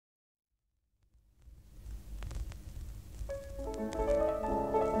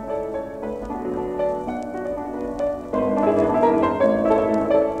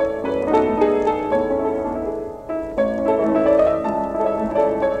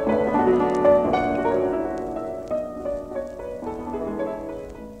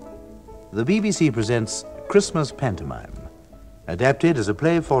the BBC presents Christmas Pantomime, adapted as a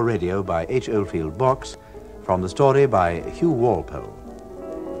play for radio by Oldfield Box, from the story by Hugh Walpole.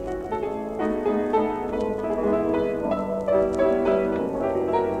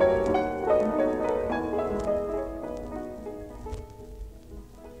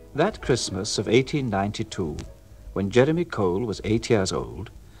 That Christmas of 1892, when Jeremy Cole was 8 years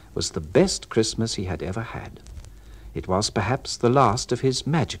old, was the best Christmas he had ever had. It was perhaps the last of his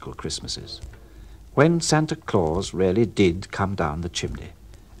magical Christmases, when Santa Claus really did come down the chimney,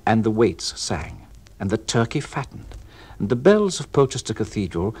 and the waits sang, and the turkey fattened, and the bells of Polchester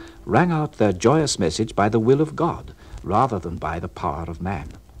Cathedral rang out their joyous message by the will of God, rather than by the power of man.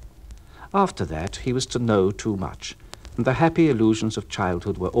 After that, he was to know too much, and the happy illusions of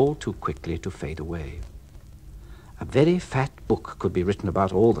childhood were all too quickly to fade away. A very fat book could be written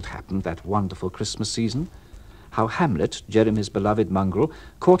about all that happened that wonderful Christmas season. How Hamlet, Jeremy's beloved mongrel,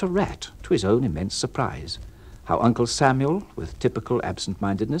 caught a rat to his own immense surprise. How Uncle Samuel, with typical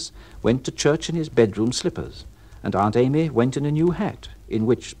absent-mindedness, went to church in his bedroom slippers, and Aunt Amy went in a new hat, in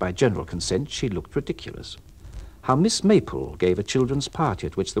which, by general consent, she looked ridiculous. How Miss Maple gave a children's party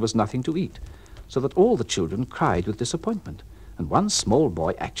at which there was nothing to eat, so that all the children cried with disappointment, and one small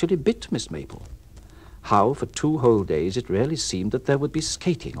boy actually bit Miss Maple. How, for 2 whole days, it really seemed that there would be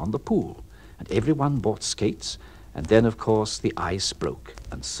skating on the pool, and everyone bought skates, and then, of course, the ice broke,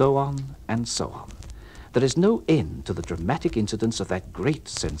 and so on, and so on. There is no end to the dramatic incidents of that great,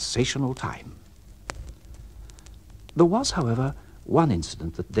 sensational time. There was, however, one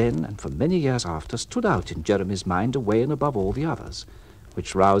incident that then, and for many years after, stood out in Jeremy's mind away and above all the others,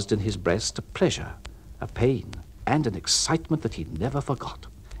 which roused in his breast a pleasure, a pain, and an excitement that he never forgot.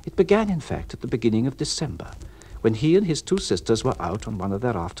 It began, in fact, at the beginning of December, when he and his 2 sisters were out on one of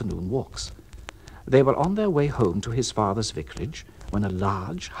their afternoon walks. They were on their way home to his father's vicarage when a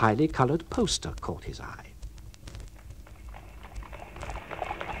large, highly coloured poster caught his eye.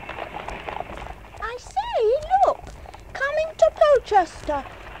 I say, look! Coming to Polchester,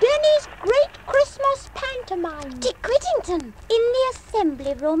 Denny's Great Christmas Pantomime. Dick Whittington, in the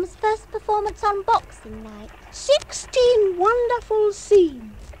Assembly Room's first performance on Boxing Night. 16 wonderful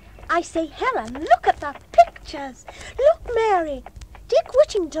scenes. I say, Helen, look at the pictures. Look, Mary. Dick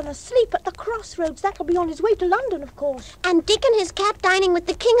Whittington asleep at the crossroads. That'll be on his way to London, of course. And Dick and his cat dining with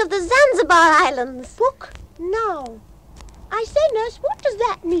the King of the Zanzibar Islands. Book now. I say, nurse, what does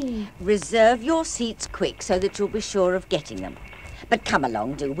that mean? Reserve your seats quick so that you'll be sure of getting them. But come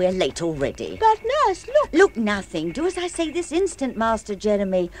along, do. We're late already. But, nurse, look. Look, nothing. Do as I say this instant, Master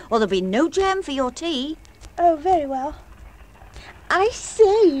Jeremy, or there'll be no jam for your tea. Oh, very well. I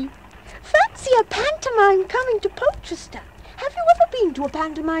say, fancy a pantomime coming to Polchester. Have you ever been to a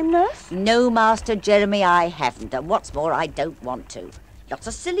pantomime, nurse? No, Master Jeremy, I haven't. And what's more, I don't want to. Lots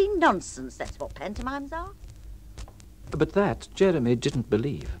of silly nonsense, that's what pantomimes are. But that Jeremy didn't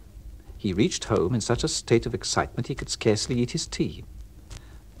believe. He reached home in such a state of excitement he could scarcely eat his tea.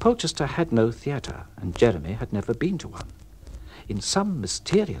 Polchester had no theatre, and Jeremy had never been to one. In some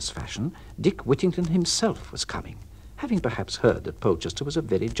mysterious fashion, Dick Whittington himself was coming, having perhaps heard that Polchester was a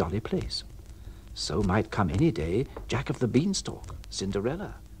very jolly place. So might come any day Jack of the Beanstalk,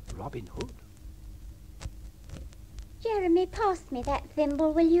 Cinderella, Robin Hood. Jeremy, pass me that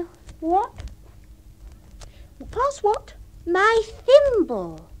thimble, will you? What? Pass what? My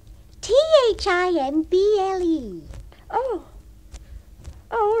thimble. Thimble. Oh.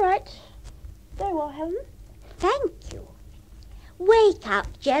 Oh, all right. Very well, Helen. Thank you. Wake up,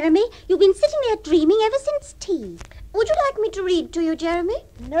 Jeremy. You've been sitting there dreaming ever since tea. Would you like me to read to you, Jeremy?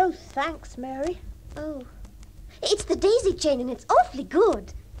 No, thanks, Mary. Oh. It's the daisy chain and it's awfully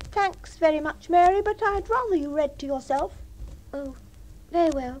good. Thanks very much, Mary, but I'd rather you read to yourself. Oh,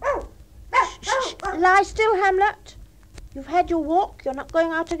 very well. Shh. Lie still, Hamlet. You've had your walk. You're not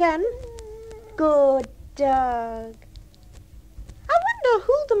going out again. Good dog. I wonder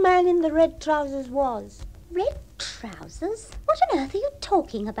who the man in the red trousers was. Red trousers? What on earth are you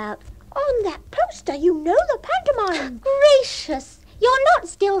talking about? On that poster, you know, the pantomime. Gracious! You're not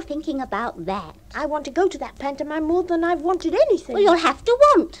still thinking about that. I want to go to that pantomime more than I've wanted anything. Well, you'll have to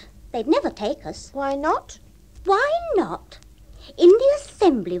want. They'd never take us. Why not? Why not? In the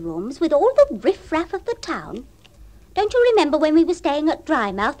assembly rooms with all the riff-raff of the town. Don't you remember when we were staying at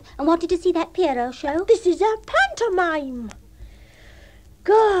Drymouth and wanted to see that Pierrot show? This is a pantomime.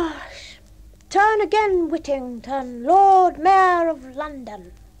 Gosh. Turn again, Whittington, Lord Mayor of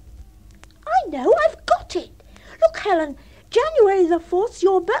London. I know, I've got it. Look, Helen, January the 4th's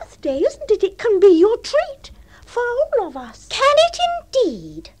your birthday, isn't it? It can be your treat for all of us. Can it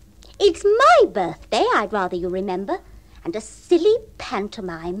indeed? It's my birthday, I'd rather you remember. And a silly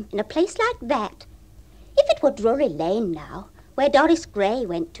pantomime in a place like that. If it were Drury Lane now, where Doris Gray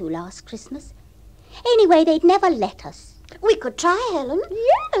went to last Christmas. Anyway, they'd never let us. We could try, Helen.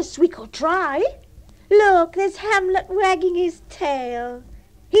 Yes, we could try. Look, there's Hamlet wagging his tail.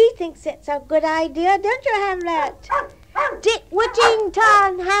 He thinks it's a good idea, don't you, Hamlet? Dick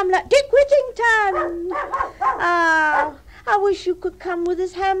Whittington, Hamlet, Dick Whittington. Ah, I wish you could come with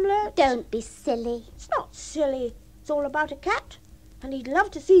us, Hamlet. Don't be silly. It's not silly. It's all about a cat. And he'd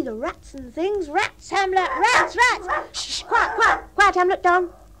love to see the rats and things. Rats, Hamlet, rats, rats. Shh, quiet, quiet, quiet, Hamlet,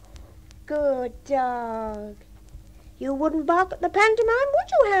 down. Good dog. You wouldn't bark at the pantomime, would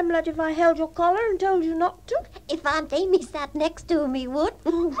you, Hamlet, if I held your collar and told you not to? If Aunt Amy sat next to me, would.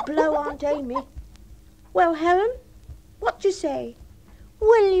 Oh, blow Aunt Amy. Well, Helen, what do you say?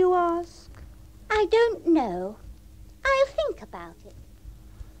 Will you ask? I don't know. I'll think about it.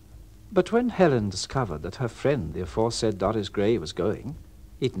 But when Helen discovered that her friend, the aforesaid Doris Gray, was going,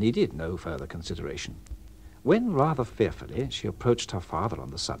 it needed no further consideration. When, rather fearfully, she approached her father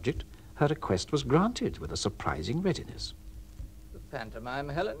on the subject, her request was granted with a surprising readiness. The pantomime,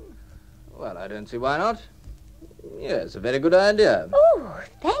 Helen? Well, I don't see why not. Yes, a very good idea. Oh,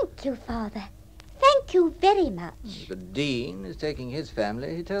 thank you, Father. Thank you very much. The Dean is taking his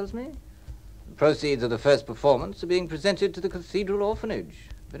family, he tells me. The proceeds of the first performance are being presented to the Cathedral Orphanage.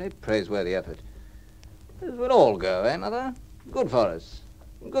 Very praiseworthy effort. We'll all go, eh, Mother? Good for us.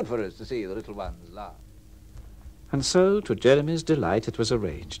 Good for us to see the little ones laugh. And so, to Jeremy's delight, it was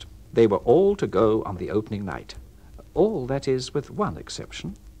arranged. They were all to go on the opening night. All, that is, with one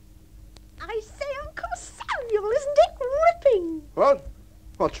exception. I say, Uncle Samuel, isn't it ripping? What?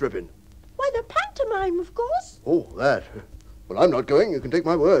 What's ripping? Why, the pantomime, of course. Oh, that. Well, I'm not going, you can take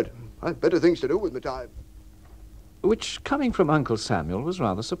my word. I've better things to do with my time. Which, coming from Uncle Samuel, was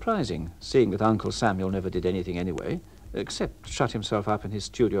rather surprising, seeing that Uncle Samuel never did anything anyway, except shut himself up in his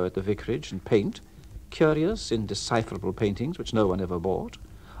studio at the vicarage and paint, curious, indecipherable paintings which no one ever bought,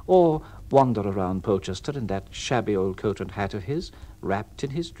 or wander around Polchester in that shabby old coat and hat of his, wrapped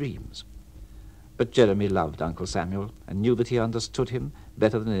in his dreams. But Jeremy loved Uncle Samuel and knew that he understood him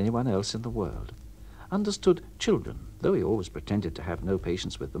better than anyone else in the world. Understood children, though he always pretended to have no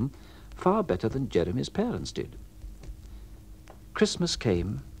patience with them, far better than Jeremy's parents did. Christmas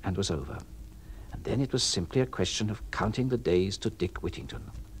came and was over, and then it was simply a question of counting the days to Dick Whittington.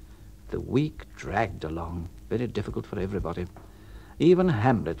 The week dragged along, very difficult for everybody. Even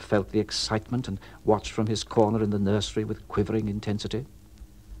Hamlet felt the excitement and watched from his corner in the nursery with quivering intensity.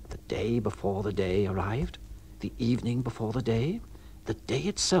 The day before the day arrived, the evening before the day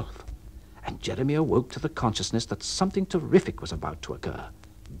itself, and Jeremy awoke to the consciousness that something terrific was about to occur.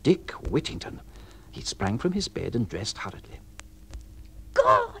 Dick Whittington. He sprang from his bed and dressed hurriedly.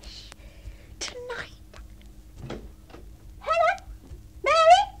 Gosh! Tonight! Helen?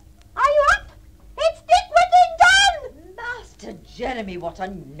 Mary? Are you up? It's Dick Whittington! Master Jeremy, what a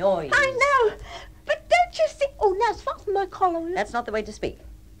noise. I know, but don't you see... Oh, now it's fastened my collar. That's not the way to speak.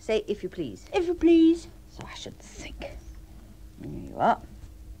 Say, if you please. If you please. So I should think. Here you are.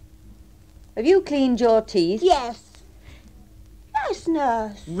 Have you cleaned your teeth? Yes. Yes,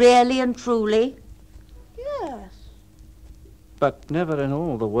 nurse. Really and truly? Yes. But never in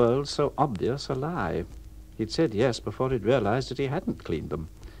all the world so obvious a lie. He'd said yes before he'd realized that he hadn't cleaned them.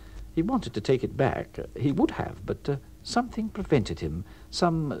 He wanted to take it back. He would have, but something prevented him,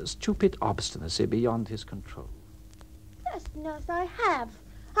 some stupid obstinacy beyond his control. Yes, nurse, I have.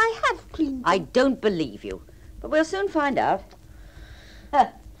 I have cleaned them. I don't believe you, but we'll soon find out.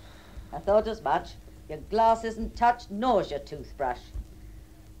 I thought as much. Your glass isn't touched, nor's your toothbrush.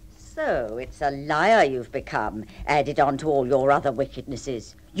 So it's a liar you've become, added on to all your other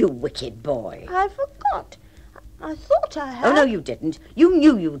wickednesses. You wicked boy. I forgot. I thought I had. Oh, no, you didn't. You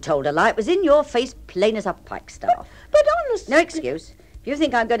knew you told a lie. It was in your face, plain as a pikestaff. But honestly... No excuse. If you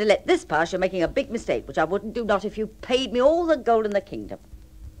think I'm going to let this pass, you're making a big mistake, which I wouldn't do, not if you paid me all the gold in the kingdom.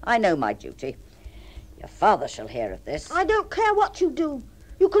 I know my duty. Your father shall hear of this. I don't care what you do.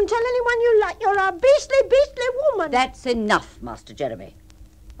 You can tell anyone you like. You're a beastly, beastly woman. That's enough, Master Jeremy.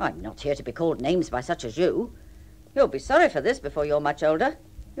 I'm not here to be called names by such as you. You'll be sorry for this before you're much older.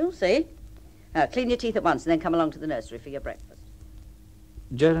 You'll see. Now, clean your teeth at once and then come along to the nursery for your breakfast.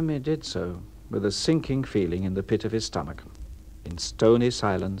 Jeremy did so, with a sinking feeling in the pit of his stomach. In stony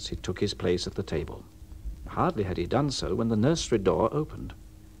silence, he took his place at the table. Hardly had he done so when the nursery door opened.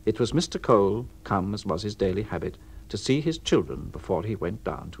 It was Mr. Cole, come, as was his daily habit, to see his children before he went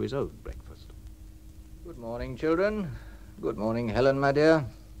down to his own breakfast. Good morning, children. Good morning, Helen, my dear.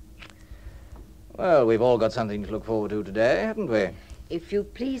 Well, we've all got something to look forward to today, haven't we? If you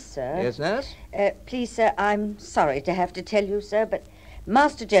please, sir. Yes, nurse? Please, sir, I'm sorry to have to tell you, sir, but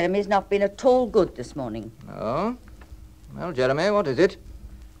Master Jeremy's not been at all good this morning. Oh? Well, Jeremy, what is it?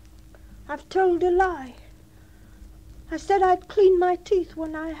 I've told a lie. I said I'd clean my teeth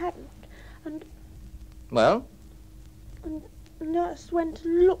when I hadn't. Well? And Nurse went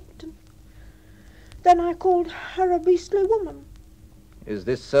and looked, and then I called her a beastly woman. Is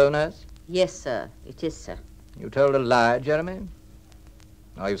this so, nurse? Yes, sir, it is, sir. You told a lie, Jeremy?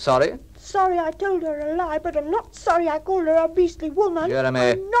 Are you sorry? Sorry I told her a lie, but I'm not sorry I called her a beastly woman. Jeremy.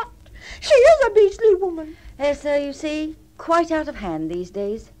 I'm not. She is a beastly woman. Sir, you see, quite out of hand these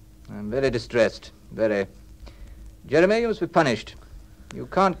days. I'm very distressed, very. Jeremy, you must be punished. You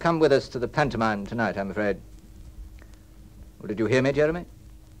can't come with us to the pantomime tonight, I'm afraid. Well, did you hear me, Jeremy?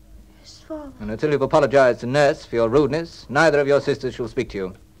 Yes, Father. And until you've apologized to Nurse for your rudeness, neither of your sisters shall speak to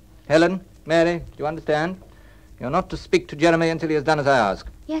you. Helen, Mary, do you understand? You're not to speak to Jeremy until he has done as I ask.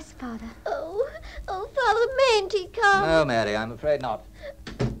 Yes, Father. Oh, Father, mayn't he come? No, Mary, I'm afraid not.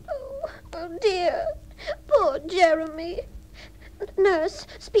 Oh, dear. Poor Jeremy. Nurse,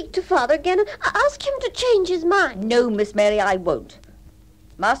 speak to Father again and ask him to change his mind. No, Miss Mary, I won't.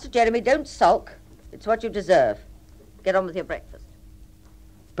 Master Jeremy, don't sulk. It's what you deserve. Get on with your breakfast.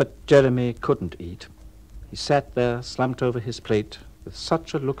 But Jeremy couldn't eat. He sat there, slumped over his plate, with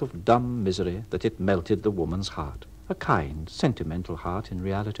such a look of dumb misery that it melted the woman's heart. A kind, sentimental heart in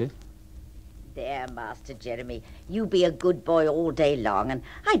reality. There, Master Jeremy, you be a good boy all day long, and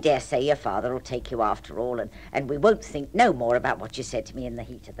I dare say your father will take you after all, and we won't think no more about what you said to me in the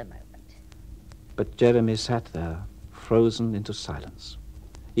heat of the moment. But Jeremy sat there, frozen into silence.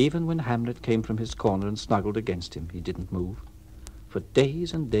 Even when Hamlet came from his corner and snuggled against him, he didn't move. For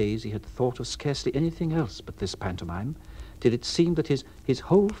days and days he had thought of scarcely anything else but this pantomime, till it seemed that his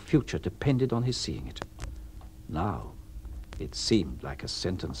whole future depended on his seeing it. Now, it seemed like a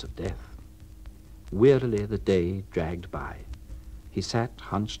sentence of death. Wearily the day dragged by. He sat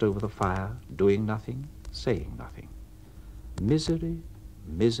hunched over the fire, doing nothing, saying nothing. Misery,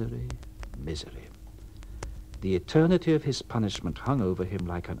 misery, misery. The eternity of his punishment hung over him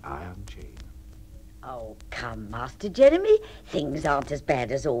like an iron chain. Oh, come, Master Jeremy. Things aren't as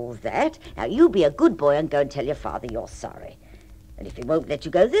bad as all that. Now, you be a good boy and go and tell your father you're sorry. And if he won't let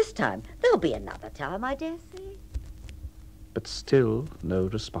you go this time, there'll be another time, I dare say. But still no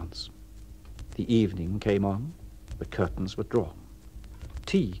response. The evening came on, the curtains were drawn.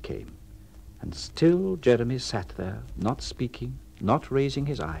 Tea came, and still Jeremy sat there, not speaking, not raising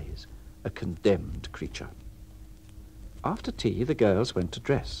his eyes, a condemned creature. After tea, the girls went to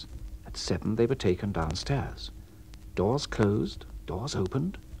dress. At 7, they were taken downstairs. Doors closed, doors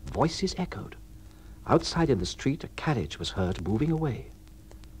opened, voices echoed. Outside in the street, a carriage was heard moving away.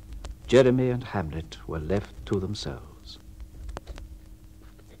 Jeremy and Hamlet were left to themselves.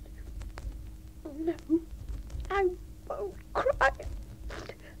 No, I won't cry.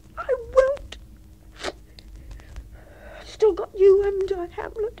 I won't. I've still got you, haven't I,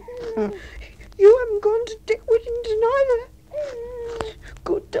 Hamlet? You haven't gone to Dick Whittington either.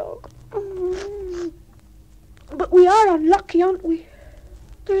 Good dog. But we are unlucky, aren't we?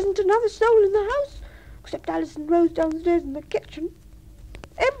 There isn't another soul in the house, except Alice and Rose downstairs in the kitchen.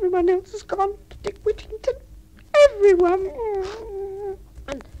 Everyone else has gone to Dick Whittington. Everyone.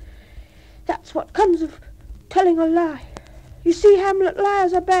 And that's what comes of telling a lie. You see, Hamlet,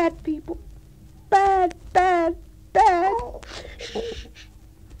 liars are bad people. Bad, bad, bad. Shh.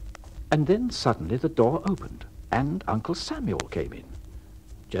 And then suddenly the door opened, and Uncle Samuel came in.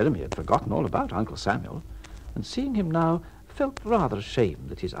 Jeremy had forgotten all about Uncle Samuel, and seeing him now, felt rather ashamed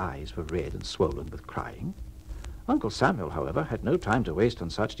that his eyes were red and swollen with crying. Uncle Samuel, however, had no time to waste on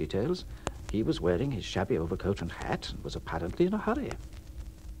such details. He was wearing his shabby overcoat and hat, and was apparently in a hurry.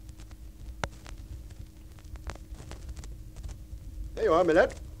 There you are, my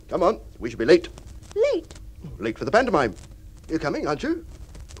lad. Come on, we shall be late. Late? Late for the pantomime. You're coming, aren't you?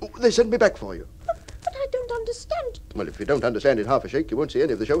 Oh, they sent me back for you. But I don't understand. Well, if you don't understand in half a shake, you won't see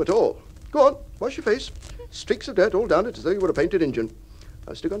any of the show at all. Go on, wash your face. Streaks of dirt all down it as though you were a painted engine.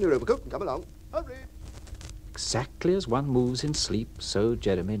 Now stick on your overcoat and come along. Hurry. Exactly as one moves in sleep, so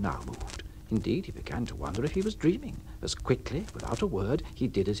Jeremy now moved. Indeed, he began to wonder if he was dreaming. As quickly, without a word, he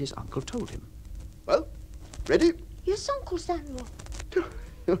did as his uncle told him. Well, ready? Yes, Uncle Samuel.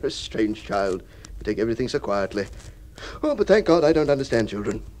 You're a strange child. You take everything so quietly. Oh, but thank God I don't understand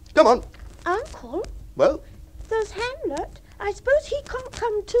children. Come on. Uncle, Well, there's Hamlet. I suppose he can't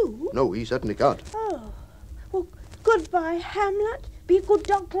come too. no, he certainly can't. Oh. Well, goodbye, Hamlet. Be a good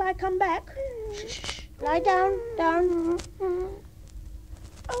dog till I come back. Shh. Lie down, down.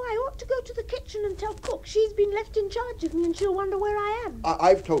 Oh, I ought to go to the kitchen and tell Cook she's been left in charge of me and she'll wonder where I am.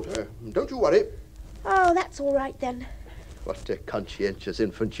 I've told her. Don't you worry. Oh, that's all right then. What a conscientious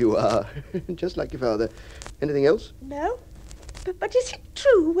infant you are. Just like your father. Anything else? No. But is it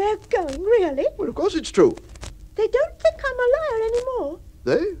true we're going, really? Well, of course it's true. They don't think I'm a liar anymore.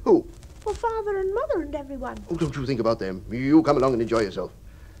 They? Who? Well, Father and Mother and everyone. Oh, don't you think about them. You come along and enjoy yourself.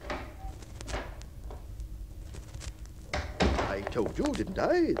 I told you, didn't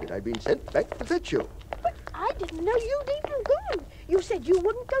I, that I'd been sent back to fetch you. But I didn't know you'd even gone. You said you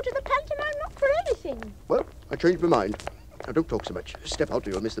wouldn't go to the pantomime, not for anything. Well, I changed my mind. Now, don't talk so much. Step out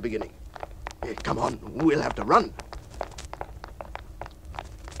or you'll miss the beginning. Come on, we'll have to run.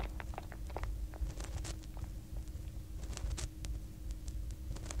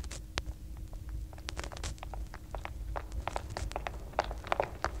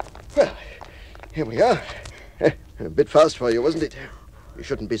 Well, here we are. A bit fast for you, wasn't it? You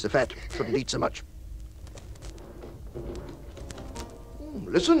shouldn't be so fat. Shouldn't eat so much.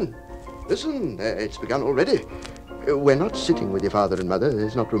 Listen. Listen. It's begun already. We're not sitting with your father and mother.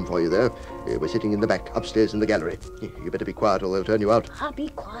 There's not room for you there. We're sitting in the back, upstairs in the gallery. You better be quiet or they'll turn you out. I'll be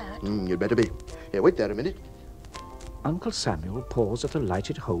quiet. You'd better be. Wait there a minute. Uncle Samuel paused at a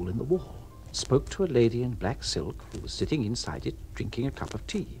lighted hole in the wall, spoke to a lady in black silk who was sitting inside it drinking a cup of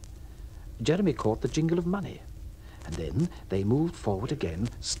tea. Jeremy caught the jingle of money, and then they moved forward again,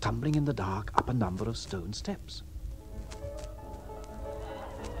 stumbling in the dark up a number of stone steps.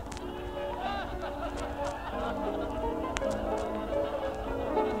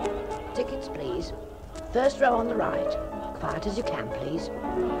 Tickets, please. First row on the right. Quiet as you can, please.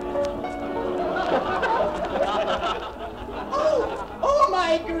 Oh,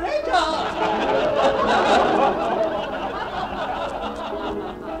 my great heart!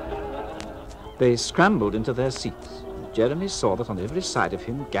 They scrambled into their seats. Jeremy saw that on every side of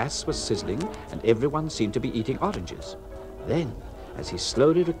him gas was sizzling and everyone seemed to be eating oranges. Then, as he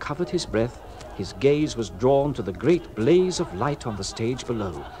slowly recovered his breath, his gaze was drawn to the great blaze of light on the stage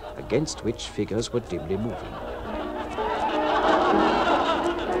below, against which figures were dimly moving.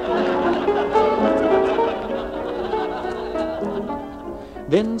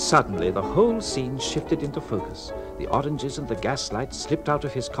 Then suddenly the whole scene shifted into focus. The oranges and the gaslight slipped out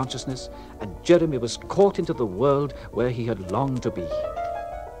of his consciousness, and Jeremy was caught into the world where he had longed to be.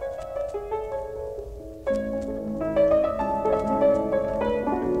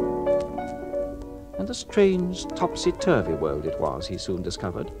 And a strange, topsy-turvy world it was, he soon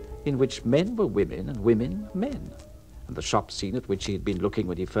discovered, in which men were women and women men. And the shop scene at which he had been looking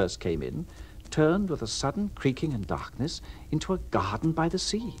when he first came in turned with a sudden creaking and darkness into a garden by the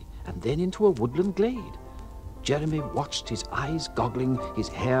sea, and then into a woodland glade. Jeremy watched, his eyes goggling, his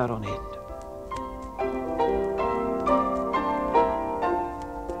hair on end.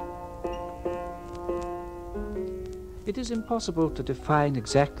 It is impossible to define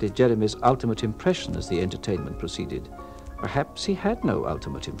exactly Jeremy's ultimate impression as the entertainment proceeded. Perhaps he had no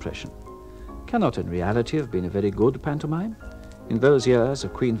ultimate impression. Cannot in reality have been a very good pantomime? In those years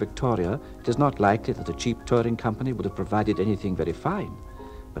of Queen Victoria, it is not likely that a cheap touring company would have provided anything very fine.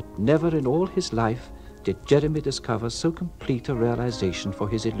 But never in all his life did Jeremy discover so complete a realization for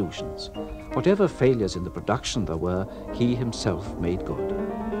his illusions. Whatever failures in the production there were, he himself made good.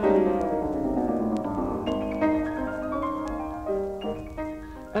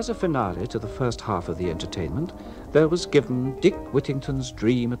 As a finale to the first half of the entertainment, there was given Dick Whittington's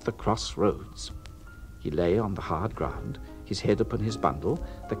Dream at the Crossroads. He lay on the hard ground, his head upon his bundle,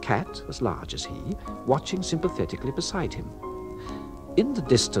 the cat, as large as he, watching sympathetically beside him. In the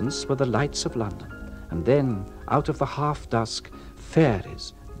distance were the lights of London, and then, out of the half-dusk,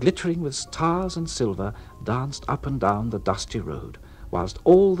 fairies, glittering with stars and silver, danced up and down the dusty road, whilst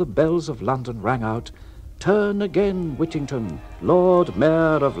all the bells of London rang out, "Turn again, Whittington, Lord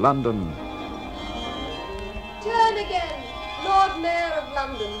Mayor of London." Turn again, Lord Mayor of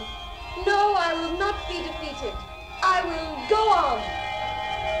London. No, I will not be defeated. I will go on.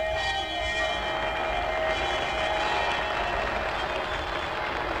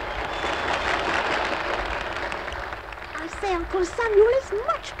 I say, Uncle Samuel, it's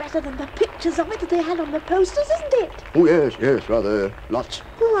much better than the pictures of it that they had on the posters, isn't it? Oh, yes, rather lots.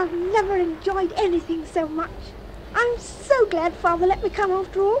 Oh, I've never enjoyed anything so much. I'm so glad Father let me come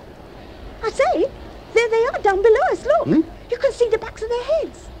after all. I say, there they are down below us, look. You can see the backs of their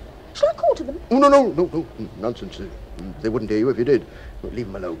heads. Shall I call to them? Oh, no. Nonsense. They wouldn't hear you if you did. Well, leave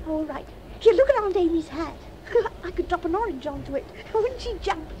them alone. All right. Here, look at Aunt Amy's hat. I could drop an orange onto it. Wouldn't she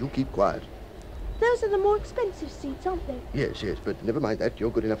jump? You keep quiet. Those are the more expensive seats, aren't they? Yes, but never mind that.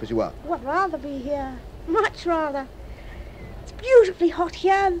 You're good enough as you are. Well, I'd rather be here. Much rather. It's beautifully hot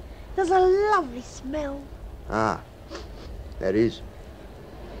here. There's a lovely smell. Ah, there is.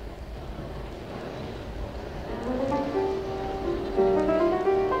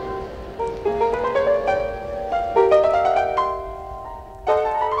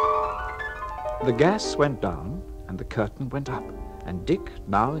 The gas went down and the curtain went up, and Dick,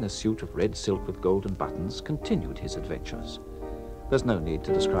 now in a suit of red silk with golden buttons, continued his adventures. There's no need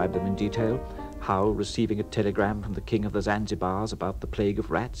to describe them in detail. How, receiving a telegram from the King of the Zanzibars about the plague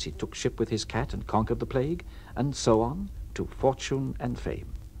of rats, he took ship with his cat and conquered the plague, and so on, to fortune and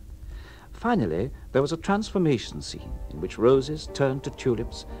fame. Finally, there was a transformation scene in which roses turned to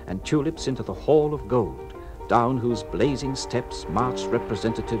tulips, and tulips into the Hall of Gold, down whose blazing steps marched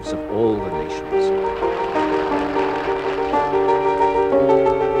representatives of all the nations.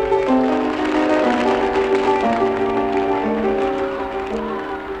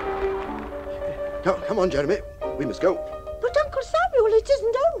 Come on, Jeremy. We must go. But, Uncle Samuel, it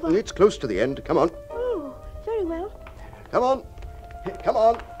isn't over. It's close to the end. Come on. Oh, very well. Come on. Come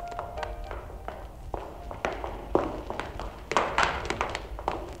on.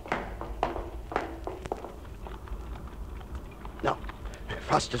 Now,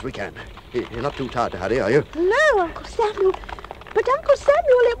 fast as we can. You're not too tired to hurry, are you? No, Uncle Samuel. But, Uncle Samuel,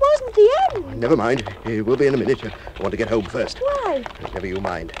 it wasn't the end. Never mind. We'll be in a minute. I want to get home first. Why? Never you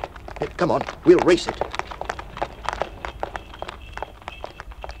mind. Come on. We'll race it.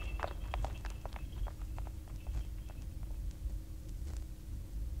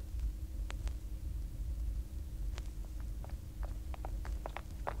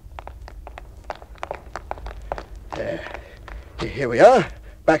 Here we are,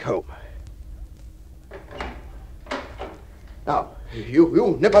 back home. Now,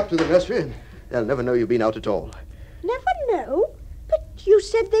 you nip up to the nursery and they'll never know you've been out at all. Never know? But you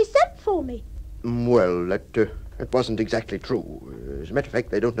said they sent for me. Well, that wasn't exactly true. As a matter of fact,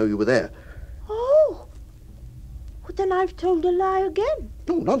 they don't know you were there. Oh. Well, then I've told a lie again.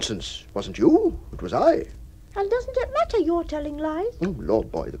 Oh, nonsense. It wasn't you. It was I. And doesn't it matter you're telling lies? Oh,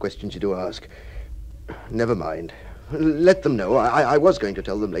 Lord, boy, the questions you do ask. Never mind. Let them know. I was going to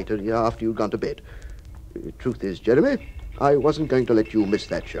tell them later, after you'd gone to bed. Truth is, Jeremy, I wasn't going to let you miss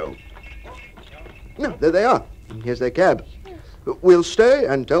that show. No, there they are. Here's their cab. We'll stay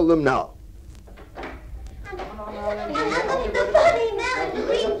and tell them now. The funny man,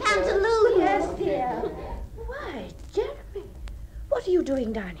 green pantaloons. Yes, dear. Why, Jeremy, what are you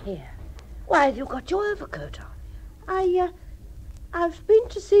doing down here? Why have you got your overcoat on? I've been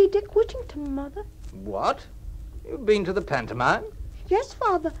to see Dick Whittington, Mother. What? You've been to the pantomime? Yes,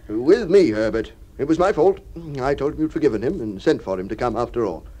 Father. With me, Herbert. It was my fault. I told him you'd forgiven him and sent for him to come after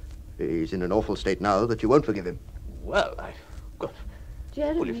all. He's in an awful state now that you won't forgive him. Well, I've got...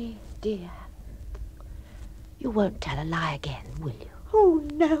 Jeremy, dear, you won't tell a lie again, will you? Oh,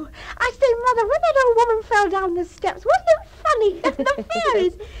 no. I say, Mother, when that old woman fell down the steps, wasn't it funny? The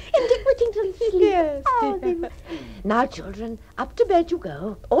fairies in Dick Whittington's sleep. Yes, Oh, dear. Now, children, up to bed you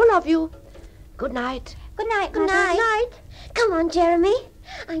go. All of you. Good night. Good night, good night. Come on, Jeremy.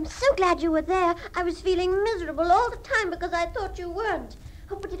 I'm so glad you were there. I was feeling miserable all the time because I thought you weren't.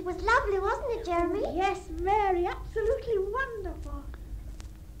 Oh, but it was lovely, wasn't it, Jeremy? Yes, Mary, absolutely wonderful.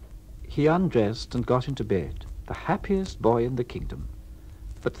 He undressed and got into bed, the happiest boy in the kingdom.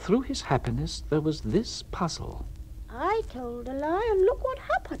 But through his happiness there was this puzzle. I told a lie, and look what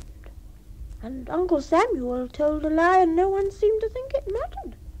happened. And Uncle Samuel told a lie, and no one seemed to think it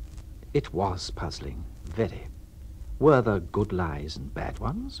mattered. It was puzzling, very. Were there good lies and bad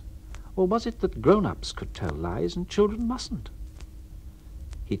ones? Or was it that grown-ups could tell lies and children mustn't?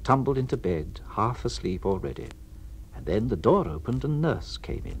 He tumbled into bed, half asleep already, and then the door opened and Nurse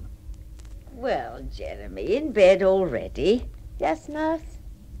came in. Well, Jeremy, in bed already? Yes, Nurse.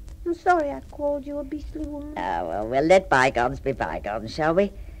 I'm sorry I called you a beastly woman. Ah, well, we'll let bygones be bygones, shall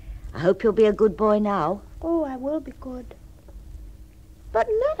we? I hope you'll be a good boy now. Oh, I will be good. But,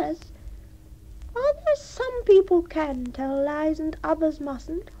 Nurse, are there some people can tell lies and others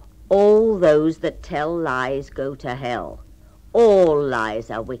mustn't? All those that tell lies go to hell. All lies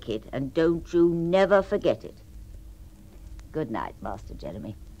are wicked, and don't you never forget it. Good night, Master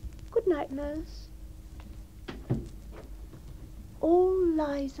Jeremy. Good night, Nurse. All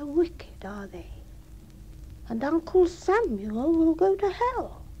lies are wicked, are they? And Uncle Samuel will go to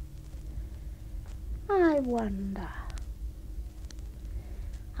hell. I wonder.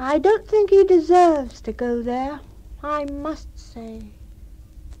 I don't think he deserves to go there, I must say.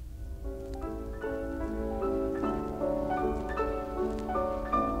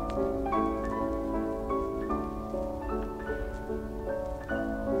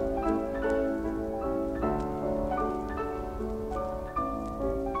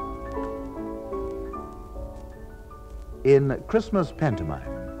 In Christmas Pantomime,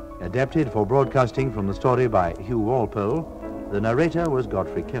 adapted for broadcasting from the story by Hugh Walpole, the narrator was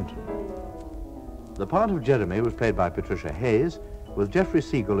Godfrey Kenton. The part of Jeremy was played by Patricia Hayes, with Geoffrey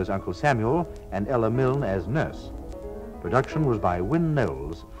Segal as Uncle Samuel and Ella Milne as nurse. Production was by Wyn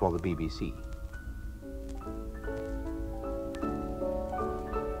Knowles for the BBC.